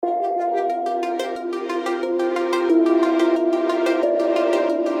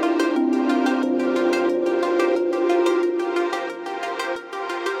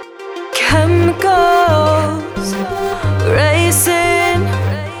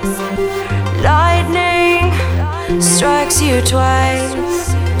strikes you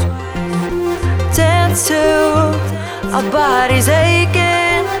twice. Dance to our bodies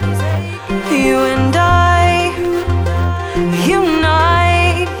aching. You and I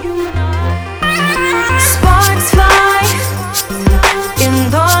unite. Sparks fly in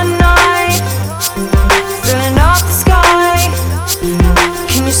the night, filling up the sky.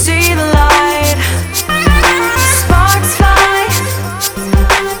 Can you see the light? Sparks fly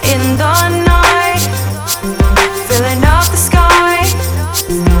in the night, filling up the sky.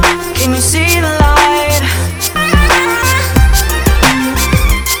 Can you see the light?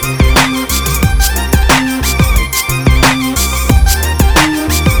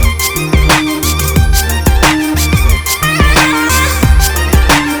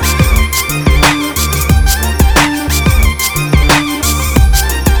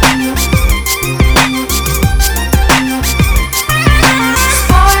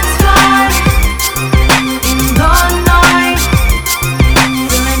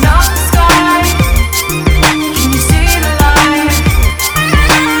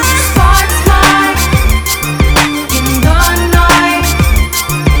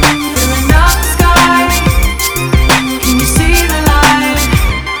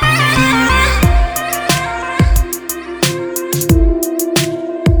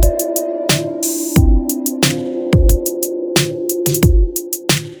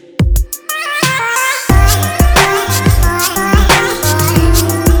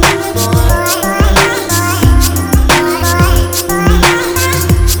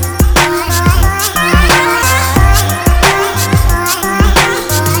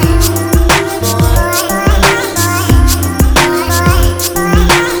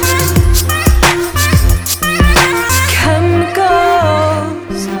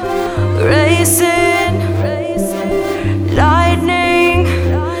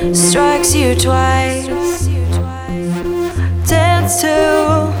 Strikes you twice. Dance to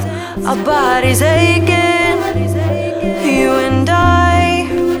our bodies aching. You and I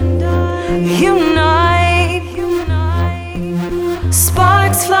unite.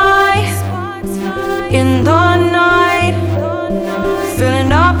 Sparks fly in the night,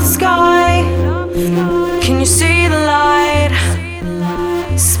 filling up the sky. Can you see the light?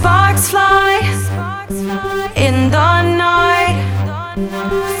 Sparks fly in the night,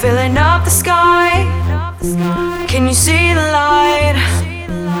 filling up the sky. Can you see